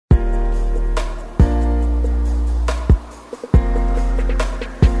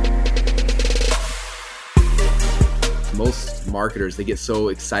marketers, they get so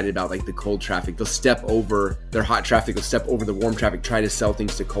excited about like the cold traffic. They'll step over their hot traffic, they'll step over the warm traffic, try to sell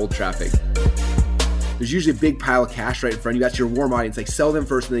things to cold traffic. There's usually a big pile of cash right in front of you. That's your warm audience. Like sell them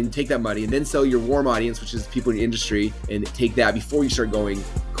first and then take that money and then sell your warm audience, which is people in the industry, and take that before you start going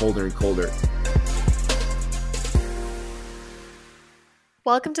colder and colder.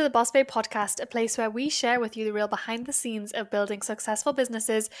 Welcome to the Boss Babe podcast, a place where we share with you the real behind the scenes of building successful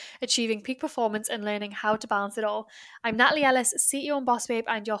businesses, achieving peak performance, and learning how to balance it all. I'm Natalie Ellis, CEO and Boss Babe,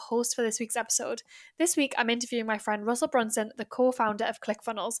 and your host for this week's episode. This week, I'm interviewing my friend Russell Brunson, the co-founder of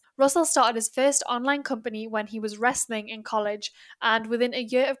ClickFunnels. Russell started his first online company when he was wrestling in college, and within a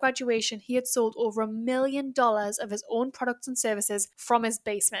year of graduation, he had sold over $1 million of his own products and services from his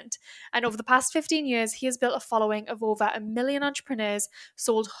basement. And over the past 15 years, he has built a following of over 1 million entrepreneurs,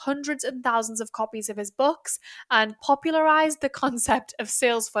 sold hundreds and thousands of copies of his books, and popularized the concept of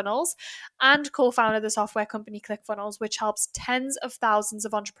sales funnels, and co-founded the software company ClickFunnels, which helps tens of thousands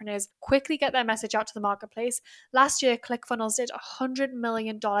of entrepreneurs quickly get their message out to the marketplace. Last year, ClickFunnels did $100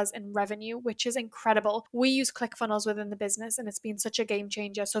 million in revenue, which is incredible. We use ClickFunnels within the business, and it's been such a game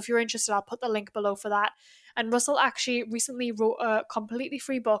changer. So if you're interested, I'll put the link below for that. And Russell actually recently wrote a completely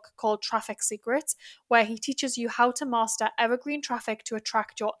free book called Traffic Secrets, where he teaches you how to master evergreen traffic to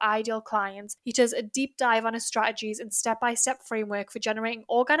attract your ideal clients. He does a deep dive on his strategies and step-by-step framework for generating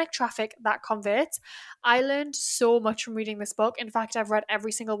organic traffic that converts. I learned so much from reading this book. In fact, I've read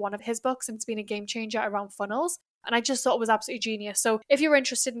every single one of his books, and it's been a game changer around funnels. And I just thought it was absolutely genius. So if you're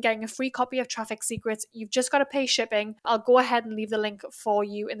interested in getting a free copy of Traffic Secrets, you've just got to pay shipping. I'll go ahead and leave the link for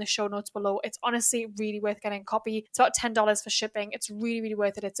you in the show notes below. It's honestly really worth getting a copy. It's about $10 for shipping. It's really, really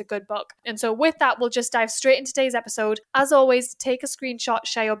worth it. It's a good book. And so with that, we'll just dive straight into today's episode. As always, take a screenshot,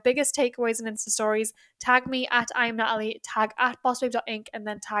 share your biggest takeaways and Insta stories, tag me at I'm Natalie, tag at bossbabe.inc, and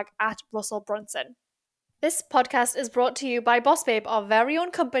then tag at Russell Brunson. This podcast is brought to you by Boss Babe, our very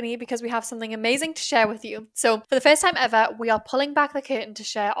own company, because we have something amazing to share with you. So for the first time ever, we are pulling back the curtain to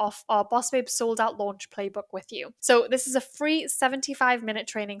share off our Boss Babe sold out launch playbook with you. So this is a free 75-minute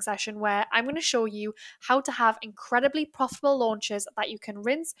training session where I'm going to show you how to have incredibly profitable launches that you can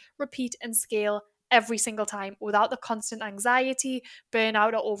rinse, repeat, and scale every single time without the constant anxiety,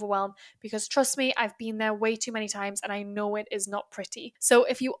 burnout, or overwhelm. Because trust me, I've been there way too many times and I know it is not pretty. So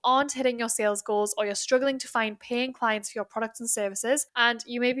if you aren't hitting your sales goals, or you're struggling to find paying clients for your products and services, and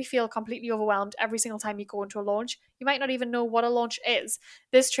you maybe feel completely overwhelmed every single time you go into a launch, you might not even know what a launch is,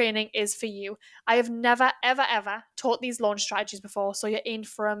 this training is for you. I have never, ever, ever taught these launch strategies before, so you're in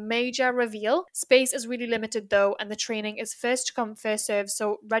for a major reveal. Space is really limited though, and the training is first to come, first served,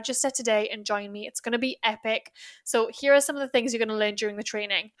 so register today and join me. It's going to be epic. So here are some of the things you're going to learn during the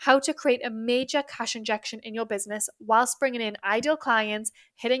training. How to create a major cash injection in your business whilst bringing in ideal clients,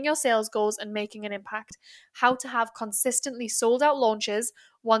 hitting your sales goals, and making an impact. How to have consistently sold out launches,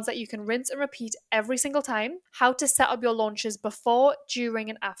 ones that you can rinse and repeat every single time. How to set up your launches before, during,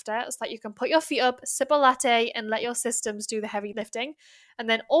 and after, so that you can put your feet up, sip a latte, and let your systems do the heavy lifting. And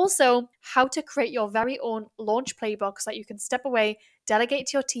then also how to create your very own launch playbook so that you can step away, delegate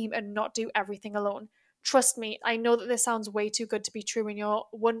to your team, and not do everything alone. Trust me, I know that this sounds way too good to be true and you're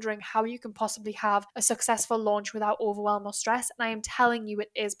wondering how you can possibly have a successful launch without overwhelm or stress, and I am telling you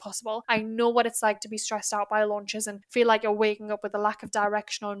it is possible. I know what it's like to be stressed out by launches and feel like you're waking up with a lack of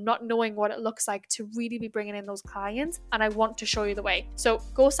direction or not knowing what it looks like to really be bringing in those clients, and I want to show you the way. So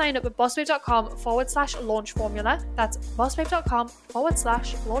go sign up at bossbabe.com/launch formula. That's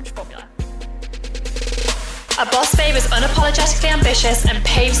bossbabe.com/launch formula. A boss babe is unapologetically ambitious and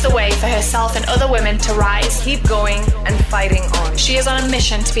paves the way for herself and other women to rise. Keep going and fighting on. She is on a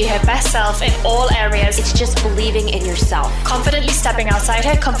mission to be her best self in all areas. It's just believing in yourself. Confidently stepping outside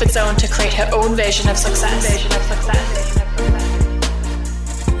her comfort zone to create her own version of success.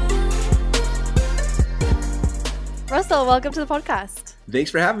 Russell, welcome to the podcast.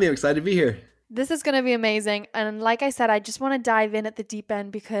 Thanks for having me. I'm excited to be here. This is going to be amazing. And like I said, I just want to dive in at the deep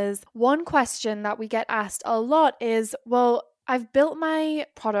end because one question that we get asked a lot is, well, I've built my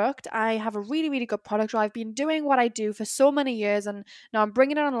product. I have a really, really good product, or I've been doing what I do for so many years and now I'm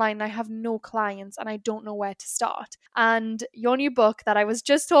bringing it online and I have no clients and I don't know where to start. And your new book that I was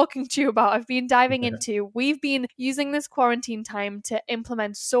just talking to you about, I've been diving into, we've been using this quarantine time to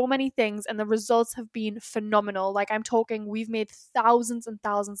implement so many things and the results have been phenomenal. Like I'm talking, we've made thousands and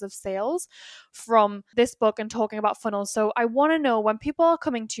thousands of sales from this book and talking about funnels. So I want to know, when people are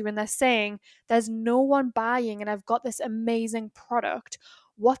coming to you and they're saying there's no one buying and I've got this amazing product,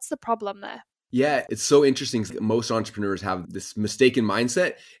 what's the problem there? Yeah, it's so interesting. Most entrepreneurs have this mistaken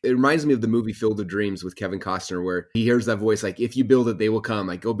mindset. It reminds me of the movie Field of Dreams with Kevin Costner, where he hears that voice like, if you build it, they will come.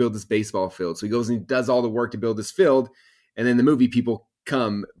 Like, go build this baseball field. So he goes and he does all the work to build this field. And then the movie people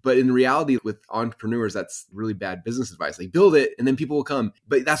come. But in reality, with entrepreneurs, that's really bad business advice. Like build it and then people will come.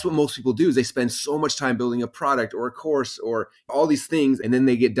 But that's what most people do is they spend so much time building a product or a course or all these things. And then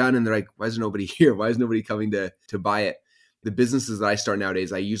they get done and they're like, why is nobody here? Why is nobody coming to buy it? The businesses that I start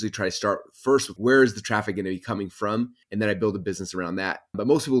nowadays, I usually try to start first with where is the traffic going to be coming from? And then I build a business around that. But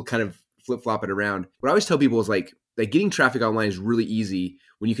most people kind of flip-flop it around. What I always tell people is like getting traffic online is really easy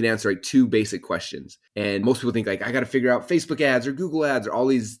when you can answer like 2 basic questions. And most people think like, I got to figure out Facebook ads or Google ads or all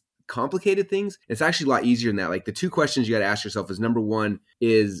these complicated things. It's actually a lot easier than that. Like the 2 questions you got to ask yourself is number 1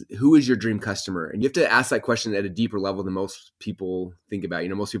 is who is your dream customer? And you have to ask that question at a deeper level than most people think about.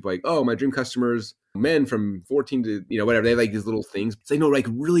 Most people are like, oh, my dream customers, men from 14 to, whatever. They have like these little things. It's like, no, like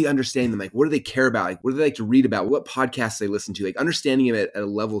really understanding them. Like, what do they care about? Like, what do they like to read about? What podcasts they listen to? Like understanding them at a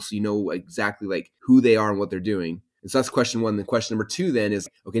level so you know exactly like who they are and what they're doing. And so that's question 1. The question number 2 then is,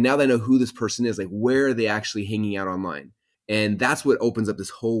 okay, now that I know who this person is, like where are they actually hanging out online? And that's what opens up this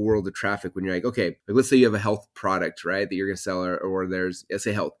whole world of traffic when you're like, okay, like let's say you have a health product, right, that you're going to sell or there's, let's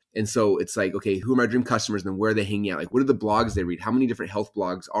say health. And so it's like, okay, who are my dream customers and then where are they hanging out? Like, what are the blogs they read? How many different health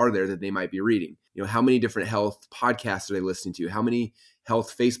blogs are there that they might be reading? How many different health podcasts are they listening to? How many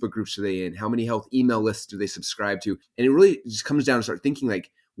health Facebook groups are they in? How many health email lists do they subscribe to? And it really just comes down to start thinking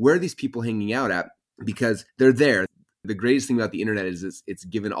like, where are these people hanging out at? Because they're there. The greatest thing about the internet is it's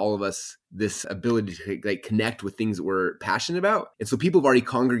given all of us this ability to like connect with things that we're passionate about. And so people have already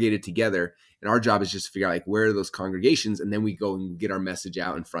congregated together. And our job is just to figure out like where are those congregations? And then we go and get our message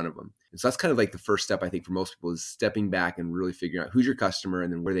out in front of them. And so that's kind of like the first step, I think, for most people is stepping back and really figuring out who's your customer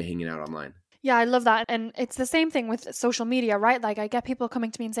and then where they're hanging out online. Yeah, I love that. And it's the same thing with social media, right? Like I get people coming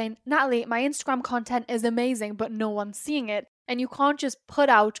to me and saying, Natalie, my Instagram content is amazing, but no one's seeing it. And you can't just put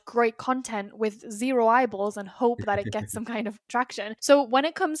out great content with 0 eyeballs and hope that it gets some kind of traction. So when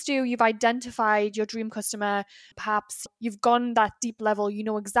it comes to you've identified your dream customer, perhaps you've gone that deep level, you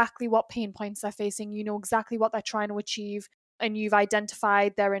know exactly what pain points they're facing, you know exactly what they're trying to achieve, and you've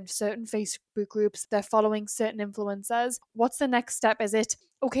identified they're in certain Facebook groups, they're following certain influencers. What's the next step? Is it,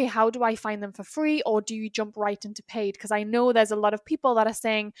 okay, how do I find them for free? Or do you jump right into paid? Because I know there's a lot of people that are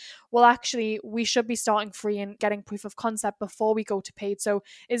saying, well, actually, we should be starting free and getting proof of concept before we go to paid. So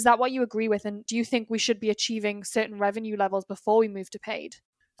is that what you agree with? And do you think we should be achieving certain revenue levels before we move to paid?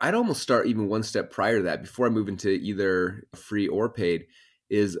 I'd almost start even one step prior to that before I move into either free or paid.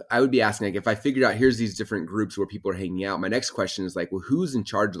 Is I would be asking, like, if I figured out here's these different groups where people are hanging out, my next question is like, well, who's in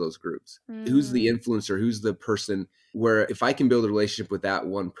charge of those groups? Who's the influencer? Who's the person where if I can build a relationship with that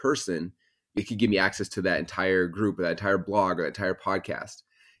one person, it could give me access to that entire group or that entire blog or that entire podcast.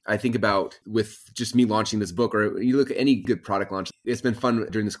 I think about with just me launching this book, or you look at any good product launch, it's been fun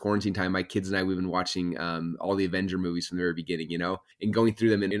during this quarantine time. My kids and I, we've been watching all the Avenger movies from the very beginning, and going through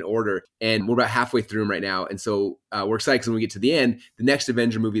them in order. And we're about halfway through them right now. And so we're excited because when we get to the end, the next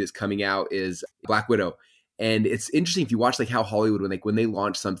Avenger movie that's coming out is Black Widow. And it's interesting if you watch like how Hollywood, when they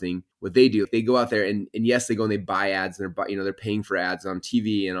launch something, what they do, they go out there and yes, they go and they buy ads and they're paying for ads on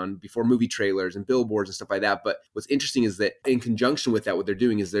TV and on before movie trailers and billboards and stuff like that. But what's interesting is that in conjunction with that, what they're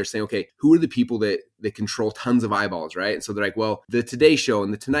doing is they're saying, okay, who are the people that control tons of eyeballs, right? And so they're like, well, the Today Show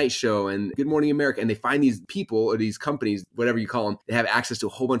and the Tonight Show and Good Morning America, and they find these people or these companies, whatever you call them, they have access to a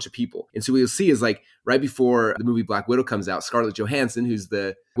whole bunch of people. And so what you'll see is like right before the movie Black Widow comes out, Scarlett Johansson, who's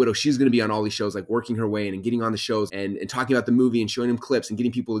the Widow, she's going to be on all these shows, like working her way in and getting on the shows and talking about the movie and showing them clips and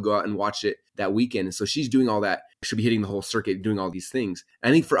getting people to go out and watch it that weekend. And so she's doing all that. She'll be hitting the whole circuit, doing all these things.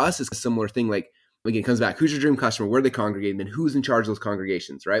 And I think for us, it's a similar thing. Like, again, it comes back. Who's your dream customer? Where are they congregating? Then who's in charge of those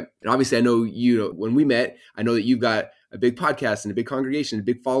congregations, right? And obviously, I know when we met, I know that you've got a big podcast and a big congregation, a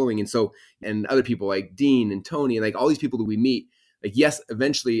big following. And other people like Dean and Tony, and like all these people that we meet, like, yes,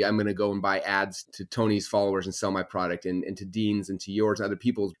 eventually I'm going to go and buy ads to Tony's followers and sell my product and to Dean's and to yours and other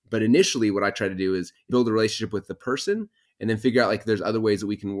people's. But initially what I try to do is build a relationship with the person and then figure out like there's other ways that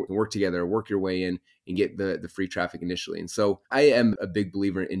we can work together, work your way in and get the free traffic initially. And so I am a big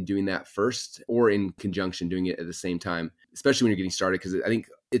believer in doing that first or in conjunction, doing it at the same time, especially when you're getting started. Because I think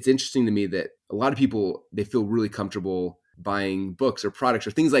it's interesting to me that a lot of people, they feel really comfortable buying books or products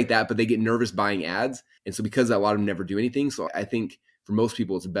or things like that, but they get nervous buying ads. And so because a lot of them never do anything. So I think for most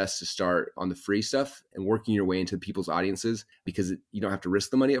people, it's best to start on the free stuff and working your way into people's audiences because you don't have to risk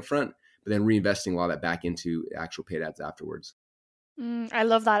the money up front, but then reinvesting a lot of that back into actual paid ads afterwards. I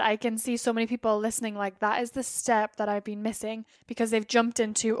love that. I can see so many people listening like that is the step that I've been missing because they've jumped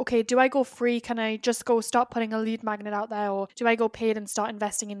into, okay, do I go free? Can I just go stop putting a lead magnet out there? Or do I go paid and start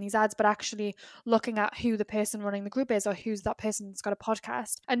investing in these ads? But actually looking at who the person running the group is or who's that person that's got a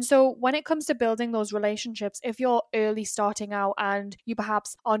podcast. And so when it comes to building those relationships, if you're early starting out and you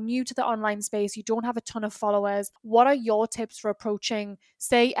perhaps are new to the online space, you don't have a ton of followers, what are your tips for approaching,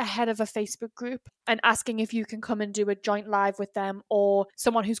 say, a head of a Facebook group and asking if you can come and do a joint live with them, or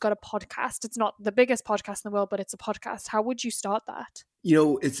someone who's got a podcast? It's not the biggest podcast in the world, but it's a podcast. How would you start that?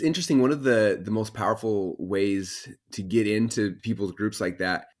 It's interesting. One of the most powerful ways to get into people's groups like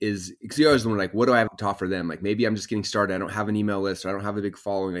that is because you always wonder, like, what do I have to offer them? Like, maybe I'm just getting started. I don't have an email list, or I don't have a big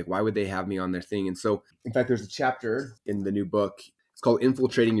following. Like, why would they have me on their thing? And so, in fact, there's a chapter in the new book. It's called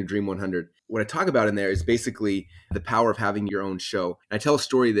Infiltrating Your Dream 100. What I talk about in there is basically the power of having your own show. And I tell a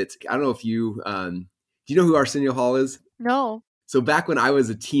story that's, I don't know if you, do you know who Arsenio Hall is? No. So back when I was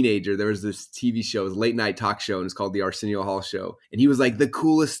a teenager, there was this TV show, it was a late night talk show, and it's called the Arsenio Hall Show. And he was like the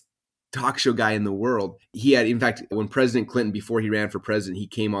coolest talk show guy in the world. He had, in fact, when President Clinton, before he ran for president, he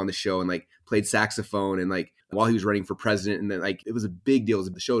came on the show and like played saxophone and like while he was running for president. And then like, it was a big deal.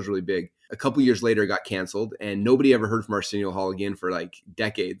 The show was really big. A couple years later, it got canceled and nobody ever heard from Arsenio Hall again for like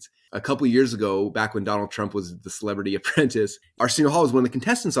decades. A couple years ago, back when Donald Trump was the Celebrity Apprentice, Arsenio Hall was one of the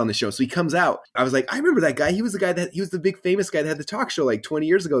contestants on the show. So he comes out. I was like, I remember that guy. He was the big famous guy that had the talk show like 20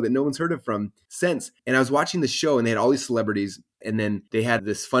 years ago that no one's heard of from since. And I was watching the show and they had all these celebrities. And then they had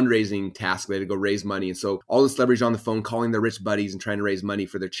this fundraising task. They had to go raise money. And so all the celebrities on the phone calling their rich buddies and trying to raise money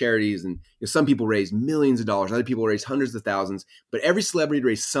for their charities. And some people raised millions of dollars. Other people raised hundreds of thousands. But every celebrity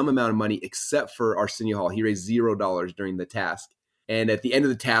raised some amount of money except for Arsenio Hall. He raised $0 during the task. And at the end of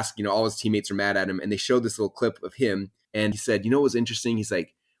the task, all his teammates are mad at him. And they showed this little clip of him. And he said, what was interesting? He's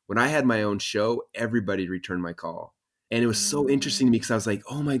like, when I had my own show, everybody returned my call. And it was so interesting to me because I was like,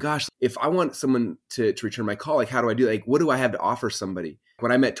 oh my gosh, if I want someone to return my call, like, how do I do it? Like, what do I have to offer somebody? When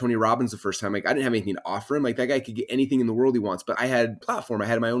I met Tony Robbins the first time, like, I didn't have anything to offer him. Like, that guy could get anything in the world he wants, but I had a platform. I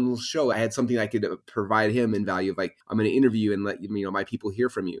had my own little show. I had something I could provide him in value of, like, I'm going to interview you and let my people hear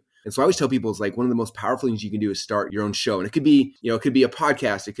from you. And so I always tell people, it's like one of the most powerful things you can do is start your own show. And it could be, it could be a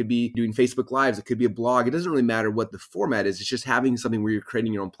podcast. It could be doing Facebook Lives. It could be a blog. It doesn't really matter what the format is. It's just having something where you're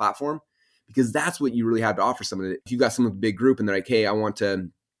creating your own platform, because that's what you really have to offer someone. If you've got someone with a big group and they're like, hey, I want to,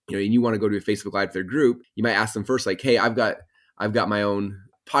 and you want to go to a Facebook Live for their group, you might ask them first, like, hey, I've got my own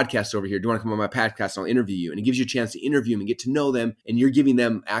podcast over here. Do you want to come on my podcast and I'll interview you? And it gives you a chance to interview them and get to know them. And you're giving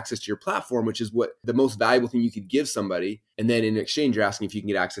them access to your platform, which is what the most valuable thing you could give somebody. And then in exchange, you're asking if you can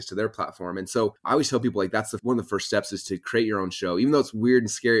get access to their platform. And so I always tell people, like, that's one of the first steps is to create your own show, even though it's weird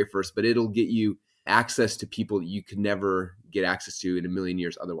and scary at first, but it'll get you access to people that you could never get access to in a million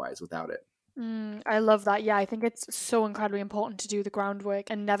years otherwise without it. I love that. Yeah, I think it's so incredibly important to do the groundwork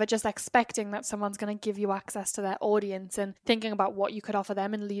and never just expecting that someone's going to give you access to their audience and thinking about what you could offer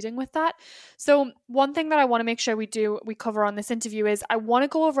them and leading with that. So one thing that I want to make sure we cover on this interview is I want to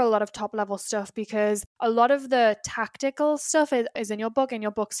go over a lot of top level stuff, because a lot of the tactical stuff is in your book, and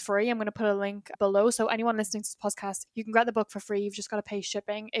your book's free. I'm going to put a link below. So anyone listening to this podcast, you can get the book for free. You've just got to pay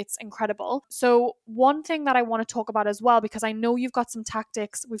shipping. It's incredible. So one thing that I want to talk about as well, because I know you've got some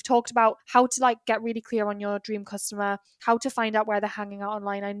tactics. We've talked about how to get really clear on your dream customer, how to find out where they're hanging out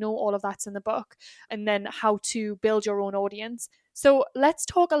online. I know all of that's in the book. And then how to build your own audience. So let's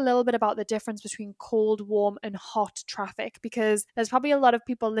talk a little bit about the difference between cold, warm, and hot traffic, because there's probably a lot of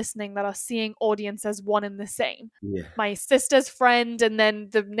people listening that are seeing audience as one and the same. Yeah. My sister's friend and then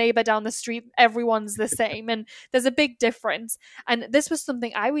the neighbor down the street, everyone's the same. And there's a big difference. And this was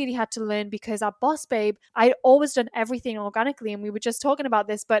something I really had to learn, because at Boss Babe, I'd always done everything organically. And we were just talking about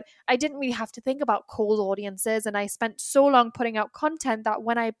this, but I didn't really have to think about cold audiences. And I spent so long putting out content that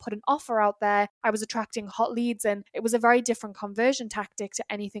when I put an offer out there, I was attracting hot leads, and it was a very different conversion tactic to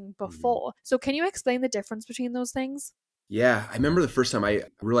anything before. So can you explain the difference between those things? Yeah, I remember the first time I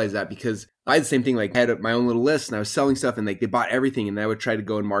realized that, because I had the same thing. Like, I had my own little list and I was selling stuff, and like they bought everything, and I would try to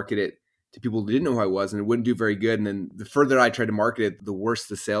go and market it to people who didn't know who I was, and it wouldn't do very good. And then the further I tried to market it, the worse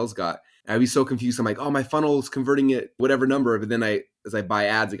the sales got. And I'd be so confused. I'm like, oh, my funnel's converting at whatever number. But then as I buy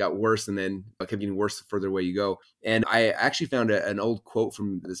ads, it got worse, and then it kept getting worse the further away you go. And I actually found an old quote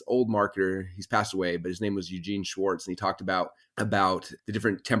from this old marketer. He's passed away, but his name was Eugene Schwartz. And he talked about the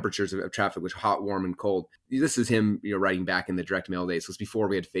different temperatures of traffic, which hot, warm, and cold. This is him, writing back in the direct mail days. So it's before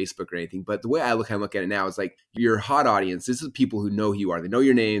we had Facebook or anything. But the way I look at it now is like, your hot audience, this is people who know who you are. They know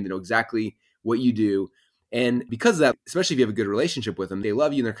your name. They know exactly what you do. And because of that, especially if you have a good relationship with them, they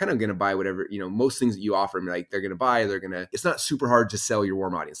love you, and they're kind of going to buy whatever, most things that you offer them, like they're going to buy, it's not super hard to sell your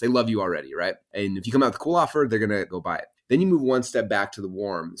warm audience. They love you already, right? And if you come out with a cool offer, they're going to go buy it. Then you move one step back to the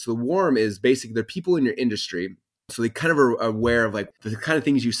warm. So the warm is basically they're people in your industry. So they kind of are aware of like the kind of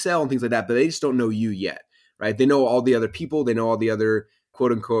things you sell and things like that, but they just don't know you yet, right? They know all the other people. They know all the other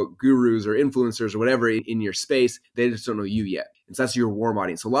quote unquote gurus or influencers or whatever in your space. They just don't know you yet. And so that's your warm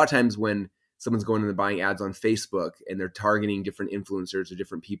audience. So a lot of times when someone's going in and buying ads on Facebook and they're targeting different influencers or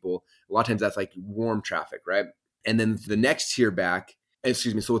different people, a lot of times that's like warm traffic, right? And then the next tier back,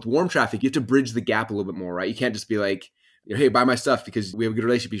 so with warm traffic, you have to bridge the gap a little bit more, right? You can't just be like, hey, buy my stuff because we have a good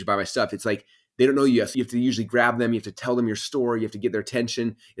relationship, you should buy my stuff. It's like, they don't know you yet. So you have to usually grab them. You have to tell them your story. You have to get their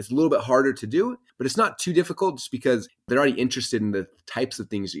attention. It's a little bit harder to do, but it's not too difficult just because they're already interested in the types of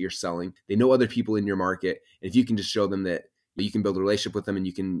things that you're selling. They know other people in your market. And if you can just show them that you can build a relationship with them and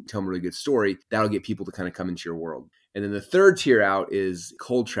you can tell them a really good story, that'll get people to kind of come into your world. And then the third tier out is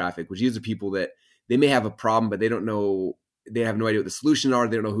cold traffic, which these are people that they may have a problem, but they don't know, they have no idea what the solution are.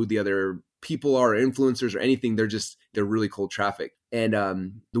 They don't know who the other people are or influencers or anything. They're really cold traffic. And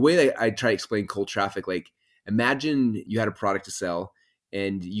the way that I try to explain cold traffic, like imagine you had a product to sell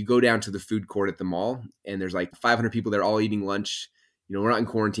and you go down to the food court at the mall and there's like 500 people there all eating lunch. We're not in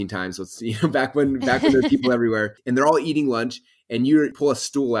quarantine time. So it's, back when there's people everywhere and they're all eating lunch and you pull a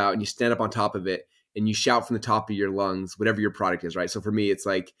stool out and you stand up on top of it and you shout from the top of your lungs, whatever your product is, right? So for me, it's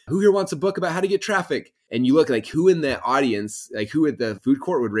like, who here wants a book about how to get traffic? And you look like who in the audience, like who at the food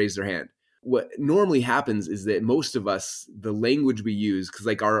court would raise their hand? What normally happens is that most of us, the language we use, because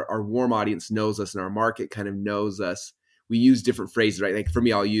like our warm audience knows us and our market kind of knows us, we use different phrases, right? Like for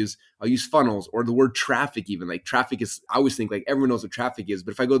me, I'll use funnels or the word traffic even. Like traffic is, I always think like everyone knows what traffic is,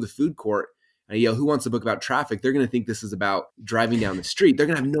 but if I go to the food court and I yell, who wants a book about traffic? They're going to think this is about driving down the street. They're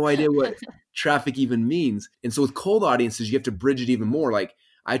going to have no idea what traffic even means. And so with cold audiences, you have to bridge it even more. Like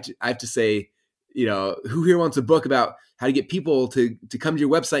I have to say, who here wants a book about how to get people to come to your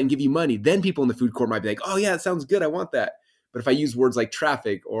website and give you money? Then people in the food court might be like, oh yeah, it sounds good. I want that. But if I use words like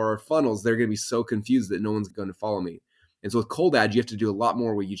traffic or funnels, they're going to be so confused that no one's going to follow me. And so with cold ads, you have to do a lot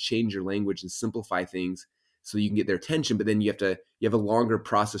more where you change your language and simplify things so you can get their attention. But then you have a longer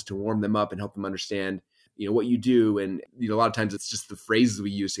process to warm them up and help them understand, what you do. And, a lot of times it's just the phrases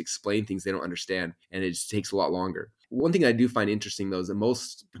we use to explain things they don't understand. And it just takes a lot longer. One thing I do find interesting though is that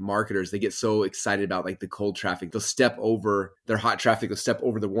most marketers, they get so excited about like the cold traffic. They'll step over their hot traffic, they'll step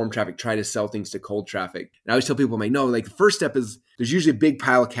over the warm traffic, try to sell things to cold traffic. And I always tell people, I'm like, no, like the first step is there's usually a big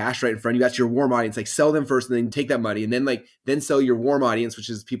pile of cash right in front of you. That's your warm audience. Like sell them first and then take that money. And then sell your warm audience, which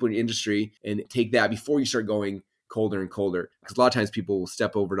is people in your industry, and take that before you start going colder and colder. Because a lot of times people will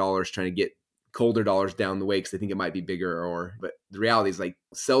step over dollars trying to get colder dollars down the way because they think it might be bigger, but the reality is like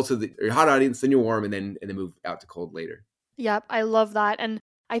sell to your hot audience, then your warm, and then move out to cold later. Yep, I love that. And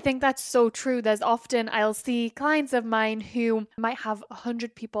I think that's so true. There's often, I'll see clients of mine who might have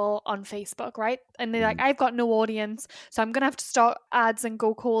 100 people on Facebook, right? And they're like, I've got no audience, so I'm going to have to start ads and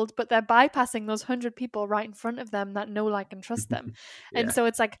go cold, but they're bypassing those 100 people right in front of them that know, like, and trust them. Yeah. And so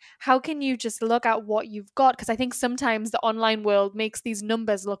it's like, how can you just look at what you've got? Because I think sometimes the online world makes these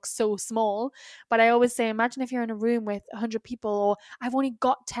numbers look so small, but I always say, imagine if you're in a room with 100 people, or I've only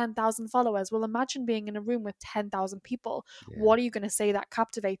got 10,000 followers. Well, imagine being in a room with 10,000 people. Yeah. What are you going to say that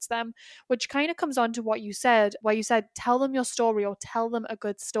captivates them? Which kind of comes on to what you said, where you said, tell them your story or tell them a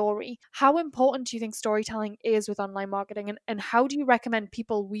good story. How important do you think storytelling is with online marketing? And how do you recommend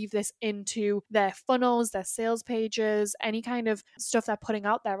people weave this into their funnels, their sales pages, any kind of stuff they're putting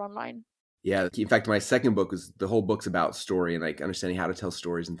out there online? Yeah. In fact, my second book was the whole book's about story and like understanding how to tell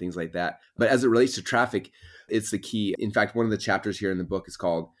stories and things like that. But as it relates to traffic, it's the key. In fact, one of the chapters here in the book is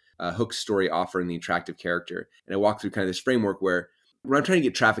called Hook, Story, Offer, and the Attractive Character. And I walk through kind of this framework where when I'm trying to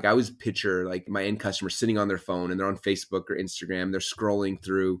get traffic, I always picture like my end customer sitting on their phone and they're on Facebook or Instagram. They're scrolling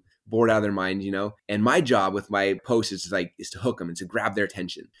through, bored out of their mind, And my job with my post is to hook them and to grab their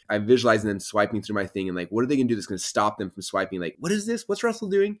attention. I'm visualizing them swiping through my thing and like, what are they going to do that's going to stop them from swiping? Like, what is this? What's Russell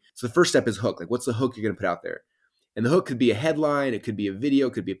doing? So the first step is hook. Like, what's the hook you're going to put out there? And the hook could be a headline, it could be a video,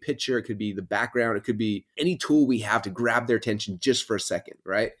 it could be a picture, it could be the background, it could be any tool we have to grab their attention just for a second,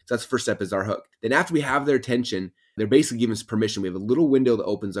 right? So that's the first step is our hook. Then after we have their attention, they're basically giving us permission. We have a little window that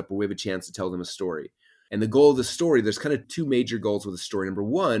opens up where we have a chance to tell them a story. And the goal of the story, there's kind of two major goals with a story. Number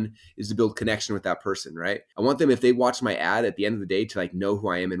one is to build connection with that person, right? I want them, if they watch my ad at the end of the day, to like know who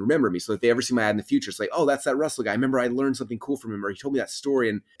I am and remember me. So if they ever see my ad in the future, it's like, oh, that's that Russell guy. I remember I learned something cool from him, or he told me that story,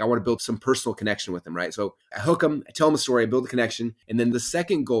 and I want to build some personal connection with them, right? So I hook them, I tell them a story, I build a connection. And then the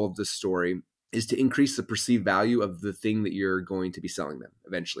second goal of this story is to increase the perceived value of the thing that you're going to be selling them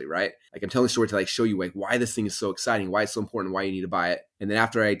eventually, right? Like I'm telling the story to like show you like why this thing is so exciting, why it's so important, why you need to buy it. And then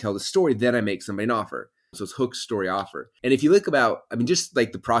after I tell the story, then I make somebody an offer. So it's hook, story, offer. And if you look about, just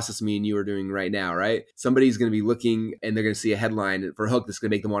like the process me and you are doing right now, right? Somebody's going to be looking and they're going to see a headline for a hook that's going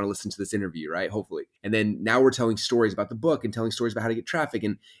to make them want to listen to this interview, right? Hopefully. And then now we're telling stories about the book and telling stories about how to get traffic.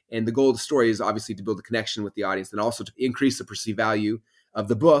 And the goal of the story is obviously to build a connection with the audience and also to increase the perceived value of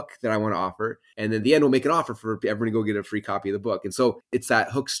the book that I want to offer. And then at the end, we'll make an offer for everyone to go get a free copy of the book. And so it's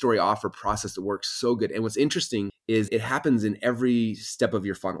that hook, story, offer process that works so good. And what's interesting is it happens in every step of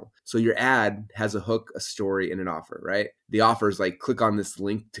your funnel. So your ad has a hook, a story, and an offer, right? The offer is like, click on this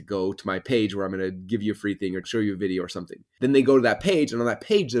link to go to my page where I'm going to give you a free thing or show you a video or something. Then they go to that page, and on that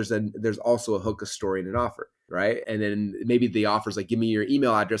page, there's also a hook, a story, and an offer, right? And then maybe the offer is like, give me your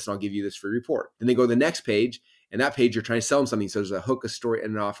email address and I'll give you this free report. Then they go to the next page, and that page, you're trying to sell them something. So there's a hook, a story,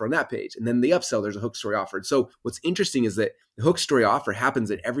 and an offer on that page. And then the upsell, there's a hook, story, offer. And so what's interesting is that the hook, story, offer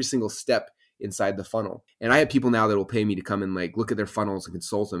happens at every single step inside the funnel. And I have people now that will pay me to come and like look at their funnels and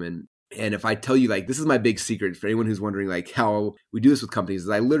consult them. And if I tell you, like, this is my big secret for anyone who's wondering like how we do this with companies, is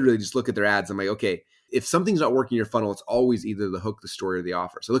I literally just look at their ads. I'm like, okay, if something's not working in your funnel, it's always either the hook, the story, or the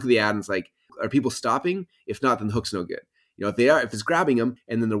offer. So look at the ad and it's like, are people stopping? If not, then the hook's no good. If if it's grabbing them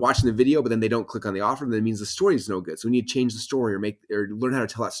and then they're watching the video, but then they don't click on the offer, then it means the story is no good. So we need to change the story or learn how to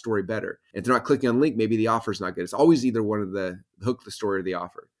tell that story better. And if they're not clicking on the link, maybe the offer is not good. It's always either one of the hook, the story, or the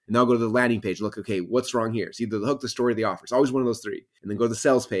offer. And then I'll go to the landing page and look, okay, what's wrong here? It's either the hook, the story, or the offer. It's always one of those three. And then go to the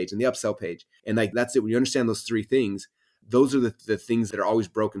sales page and the upsell page. And like, that's it. When you understand those three things, those are the things that are always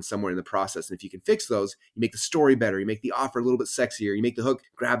broken somewhere in the process. And if you can fix those, you make the story better, you make the offer a little bit sexier, you make the hook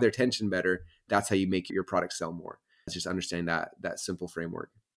grab their attention better. That's how you make your product sell more. It's just understanding that simple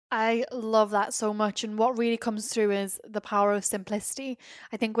framework. I love that so much. And what really comes through is the power of simplicity.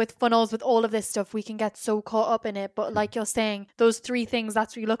 I think with funnels, with all of this stuff, we can get so caught up in it. But like you're saying, those three things,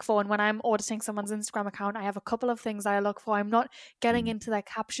 that's what you look for. And when I'm auditing someone's Instagram account, I have a couple of things I look for. I'm not getting into their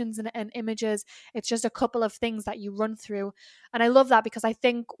captions and images. It's just a couple of things that you run through. And I love that because I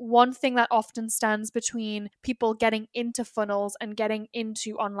think one thing that often stands between people getting into funnels and getting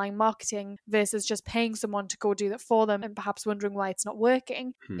into online marketing versus just paying someone to go do that for them and perhaps wondering why it's not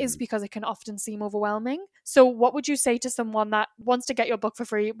working is because it can often seem overwhelming. So what would you say to someone that wants to get your book for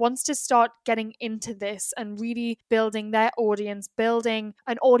free, wants to start getting into this and really building their audience, building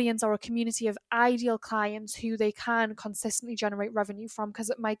an audience or a community of ideal clients who they can consistently generate revenue from?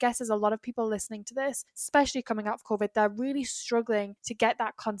 Because my guess is a lot of people listening to this, especially coming out of COVID, they're really struggling to get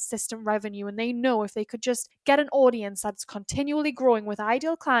that consistent revenue. And they know if they could just get an audience that's continually growing with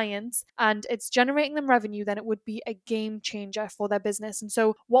ideal clients and it's generating them revenue, then it would be a game changer for their business. And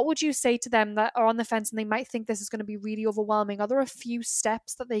so what would you say to them that are on the fence and they might think this is going to be really overwhelming? Are there a few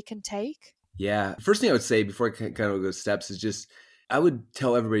steps that they can take? Yeah. First thing I would say before I kind of go steps is just, I would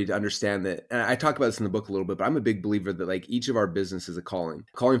tell everybody to understand that, and I talk about this in the book a little bit, but I'm a big believer that like each of our business is a calling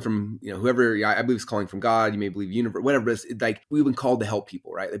from, whoever, I believe is calling from God, you may believe universe, whatever it is, like we've been called to help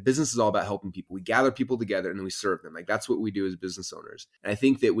people, right? Like business is all about helping people. We gather people together and then we serve them. Like that's what we do as business owners. And I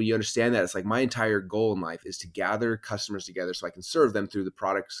think that when you understand that, it's like my entire goal in life is to gather customers together so I can serve them through the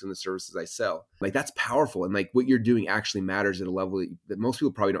products and the services I sell. Like that's powerful. And like what you're doing actually matters at a level that most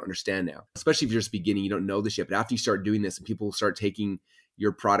people probably don't understand now, especially if you're just beginning, you don't know this yet, but after you start doing this and people start taking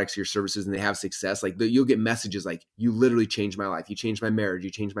your products, your services, and they have success, like you'll get messages like, you literally changed my life. You changed my marriage. You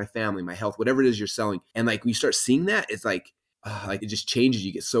changed my family, my health, whatever it is you're selling. And like, when you start seeing that, it's like it just changes.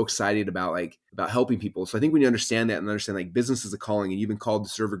 You get so excited about helping people. So I think when you understand that and understand like business is a calling and you've been called to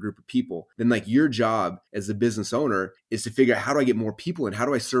serve a group of people, then like your job as a business owner is to figure out how do I get more people and how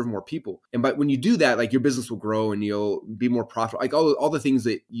do I serve more people? And when you do that, like your business will grow and you'll be more profitable. Like all the things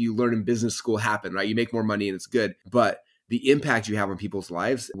that you learn in business school happen, right? You make more money and it's good, but the impact you have on people's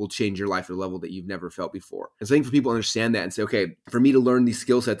lives will change your life at a level that you've never felt before. And so I think for people to understand that and say, okay, for me to learn these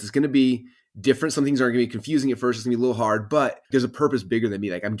skill sets, it's going to be different. Some things aren't going to be confusing at first. It's going to be a little hard, but there's a purpose bigger than me.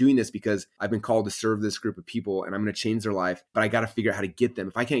 Like I'm doing this because I've been called to serve this group of people and I'm going to change their life, but I got to figure out how to get them.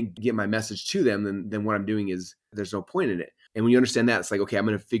 If I can't get my message to them, then what I'm doing is there's no point in it. And when you understand that, it's like, okay, I'm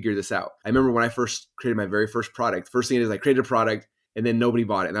going to figure this out. I remember when I first created my very first product, first thing is I created a product and then nobody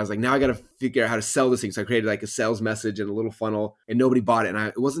bought it. And I was like, now I got to figure out how to sell this thing. So I created like a sales message and a little funnel and nobody bought it. And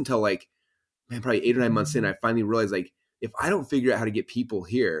it wasn't until probably 8 or 9 months in, I finally realized like, if I don't figure out how to get people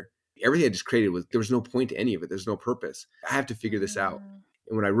here, everything I just created there was no point to any of it. There's no purpose. I have to figure this out.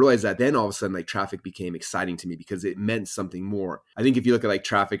 And when I realized that, then all of a sudden like traffic became exciting to me because it meant something more. I think if you look at like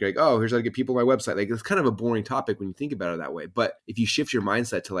traffic, like, oh, here's how to get people on my website. Like it's kind of a boring topic when you think about it that way. But if you shift your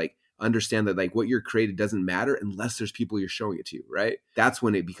mindset to like, understand that like what you're created doesn't matter unless there's people you're showing it to, right? That's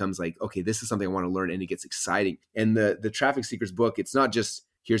when it becomes like, okay, this is something I want to learn and it gets exciting. And the Traffic Seekers book, it's not just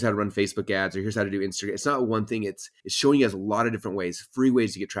here's how to run Facebook ads, or here's how to do Instagram. It's not one thing. It's showing you guys a lot of different ways, free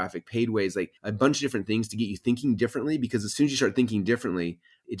ways to get traffic, paid ways, like a bunch of different things to get you thinking differently, because as soon as you start thinking differently,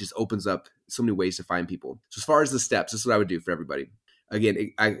 it just opens up so many ways to find people. So as far as the steps, this is what I would do for everybody.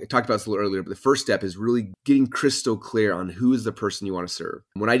 Again, I talked about this a little earlier, but the first step is really getting crystal clear on who is the person you want to serve.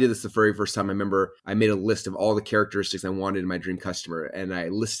 When I did this the very first time, I remember I made a list of all the characteristics I wanted in my dream customer, and I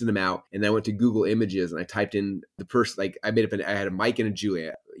listed them out. And then I went to Google Images and I typed in the person, like I had a Mike and a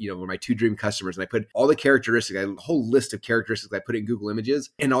Julia, were my 2 dream customers. And I put all the characteristics, I had a whole list of characteristics I put in Google Images,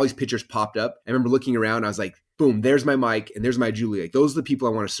 and all these pictures popped up. I remember looking around, I was like, boom, there's my Mike and there's my Julie. Like, those are the people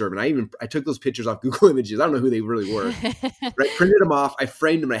I want to serve. And I took those pictures off Google Images. I don't know who they really were. Right? Printed them off. I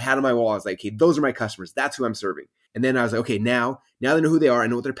framed them and I had them on my wall. I was like, okay, those are my customers. That's who I'm serving. And then I was like, okay, now they know who they are. I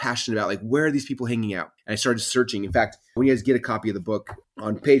know what they're passionate about. Like, where are these people hanging out? And I started searching. In fact, when you guys get a copy of the book,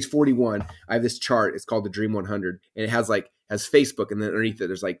 on page 41, I have this chart. It's called the Dream 100. And it has Facebook, and then underneath it,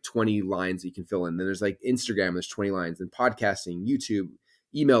 there's like 20 lines that you can fill in. Then there's like Instagram, there's 20 lines, and podcasting, YouTube,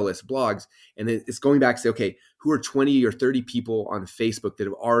 email lists, blogs. And then it's going back to say, okay, who are 20 or 30 people on Facebook that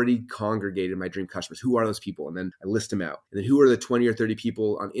have already congregated my dream customers? Who are those people? And then I list them out. And then who are the 20 or 30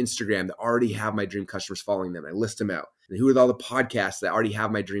 people on Instagram that already have my dream customers following them? I list them out. And who are all the podcasts that already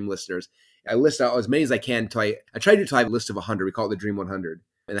have my dream listeners? I list out as many as I can until I try to do until I have a list of 100. We call it the Dream 100.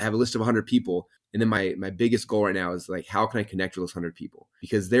 And I have a list of 100 people. And then my biggest goal right now is like, how can I connect with those 100 people?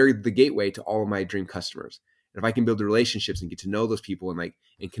 Because they're the gateway to all of my dream customers. And if I can build the relationships and get to know those people and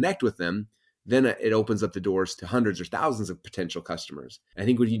connect with them, then it opens up the doors to hundreds or thousands of potential customers. And I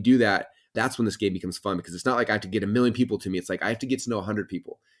think when you do that, that's when this game becomes fun, because it's not like I have to get 1 million people to me. It's like I have to get to know 100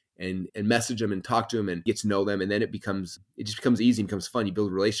 people and message them and talk to them and get to know them. And then it just becomes easy and becomes fun. You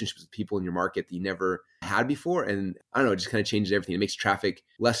build relationships with people in your market that you never had before. And I don't know, it just kind of changes everything. It makes traffic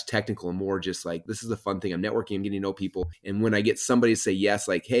less technical and more just like, this is the fun thing. I'm networking, I'm getting to know people. And when I get somebody to say yes,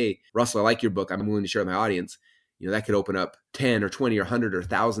 like, hey, Russell, I like your book, I'm willing to share with my audience, that could open up 10 or 20 or 100 or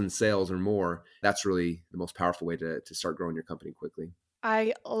 1,000 sales or more. That's really the most powerful way to start growing your company quickly.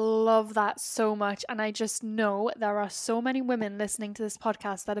 I love that so much. And I just know there are so many women listening to this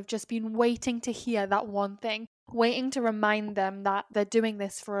podcast that have just been waiting to hear that one thing, waiting to remind them that they're doing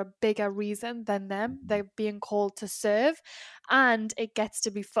this for a bigger reason than them. They're being called to serve, and it gets to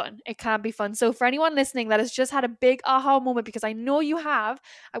be fun. It can be fun. So for anyone listening that has just had a big aha moment, because I know you have,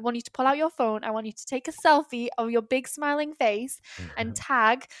 I want you to pull out your phone. I want you to take a selfie of your big smiling face and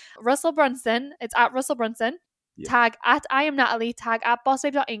tag Russell Brunson. It's at Russell Brunson. Yeah. Tag at I am Natalie, tag at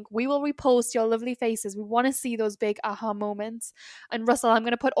bossbabe.inc. We will repost your lovely faces. We want to see those big aha moments. And Russell, I'm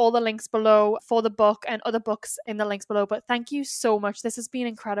going to put all the links below for the book and other books in the links below. But thank you so much. This has been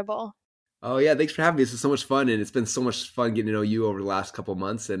incredible. Oh yeah, thanks for having me. This is so much fun, and it's been so much fun getting to know you over the last couple of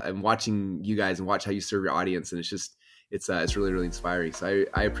months, and I'm watching you guys and watch how you serve your audience, and it's really, really inspiring. So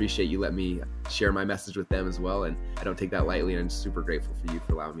I appreciate you letting me share my message with them as well, and I don't take that lightly, and I'm super grateful for you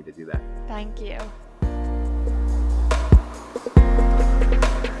for allowing me to do that. Thank you.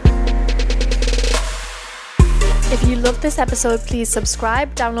 If you loved this episode, please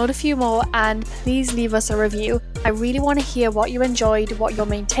subscribe, download a few more, and please leave us a review. I really want to hear what you enjoyed, what your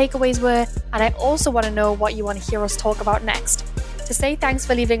main takeaways were, and I also want to know what you want to hear us talk about next. To say thanks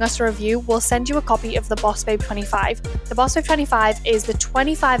for leaving us a review, we'll send you a copy of the Boss Babe 25. The Boss Babe 25 is the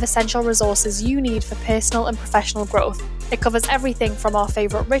 25 essential resources you need for personal and professional growth. It covers everything from our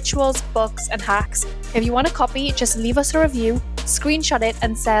favorite rituals, books, and hacks. If you want a copy, just leave us a review, screenshot it,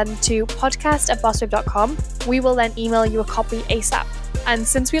 and send to podcast@bossbabe.com. We will then email you a copy ASAP. And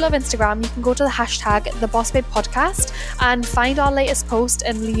since we love Instagram, you can go to the hashtag #TheBossBabePodcast and find our latest post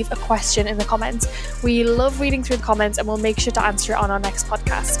and leave a question in the comments. We love reading through the comments, and we'll make sure to answer it on our next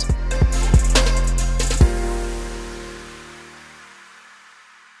podcast.